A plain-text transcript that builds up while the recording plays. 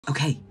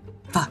Okay,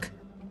 fuck,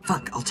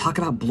 I'll talk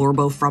about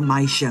blorbo from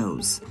my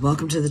shows.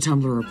 Welcome to the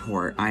Tumblr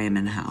report. I am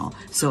in hell.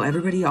 So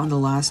everybody on the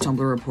last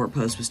Tumblr report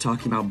post was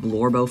talking about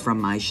blorbo from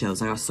my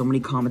shows. I got so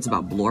many comments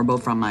about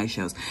blorbo from my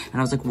shows,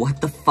 and I was like,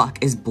 what the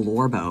fuck is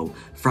blorbo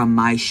from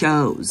my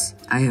shows?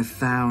 I have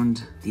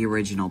found the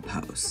original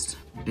post.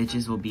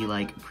 Bitches will be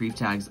like, pref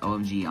tags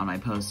OMG on my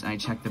post, and I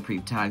check the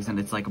pref tags and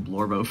it's like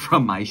blorbo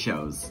from my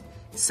shows.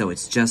 So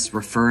it's just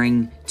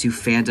referring to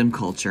fandom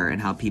culture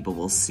and how people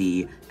will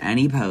see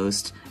any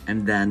post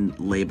and then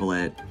label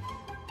it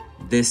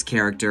this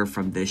character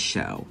from this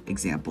show.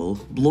 Example,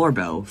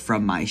 blorbo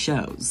from my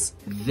shows.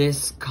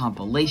 This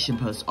compilation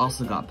post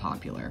also got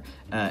popular.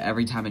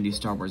 Every time a new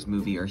Star Wars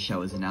movie or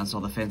show is announced,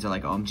 all the fans are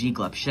like, OMG,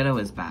 Glup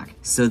Shido is back.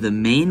 So the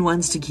main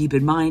ones to keep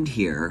in mind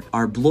here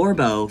are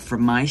blorbo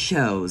from my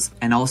shows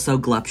and also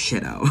Glup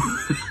Shido.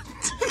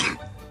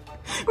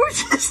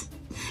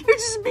 You're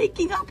just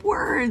making up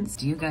words.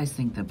 Do you guys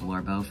think that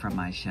blorbo from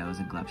my shows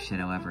and Glup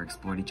Shido ever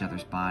explored each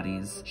other's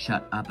bodies?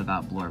 Shut up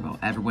about blorbo.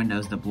 Everyone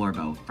knows that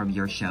blorbo from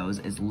your shows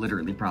is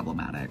literally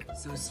problematic.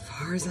 So as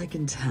far as I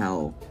can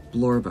tell,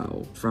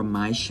 blorbo from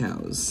my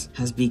shows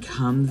has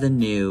become the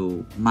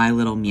new My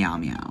Little Meow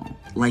Meow.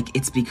 Like,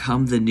 it's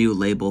become the new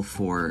label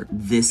for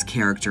this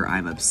character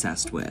I'm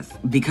obsessed with.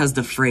 Because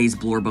the phrase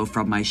blorbo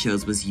from my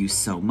shows was used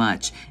so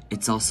much,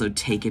 it's also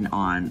taken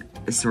on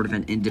a sort of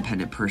an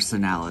independent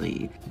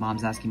personality.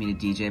 Mom's asking me to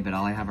DJ, but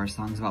all I have are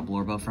songs about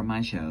blorbo from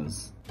my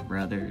shows.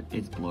 Brother,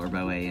 it's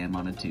blorbo AM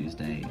on a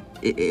Tuesday.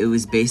 It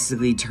was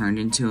basically turned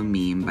into a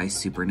meme by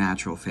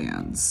Supernatural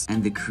fans,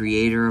 and the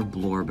creator of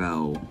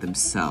blorbo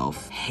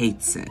themselves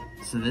hates it.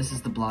 So this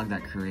is the blog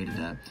that created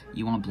it.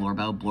 You want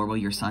blorbo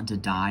your son to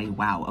die?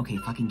 Wow, okay,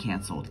 fucking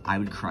canceled. I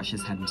would crush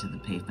his head into the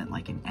pavement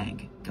like an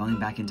egg. Going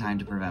back in time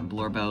to prevent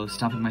blorbo,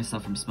 stopping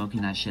myself from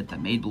smoking that shit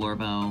that made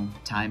blorbo.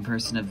 Time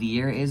person of the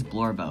year is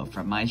blorbo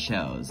from my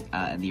shows.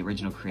 And the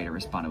original creator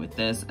responded with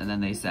this, and then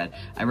they said,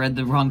 I read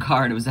the wrong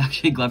card, it was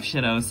actually Glup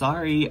Shido,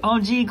 sorry.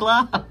 OMG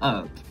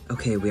Glup!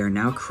 Okay, we are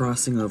now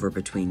crossing over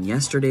between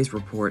yesterday's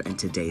report and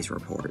today's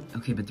report.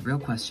 Okay, but the real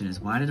question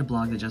is, why did a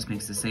blog that just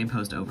makes the same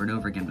post over and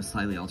over again with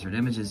slightly altered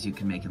images you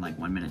can make in like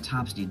 1 minute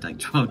tops need like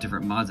 12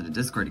 different mods in a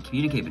Discord to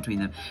communicate between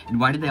them? And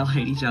why did they all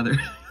hate each other?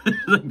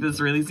 Like, this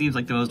really seems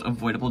like the most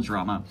avoidable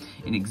drama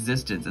in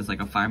existence. It's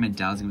like a fireman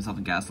dousing himself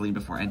in gasoline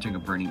before entering a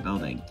burning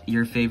building.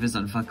 Your fave is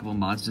unfuckable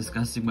mods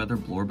discussing whether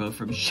blorbo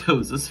from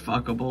shows is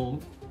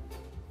fuckable.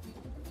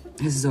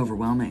 This is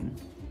overwhelming.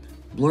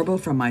 Blorbo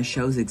from my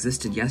shows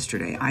existed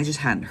yesterday. I just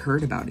hadn't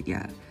heard about it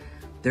yet.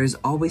 There's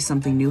always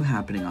something new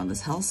happening on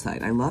this hell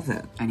site. I love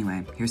it.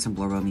 Anyway, here's some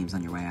blorbo memes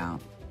on your way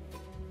out.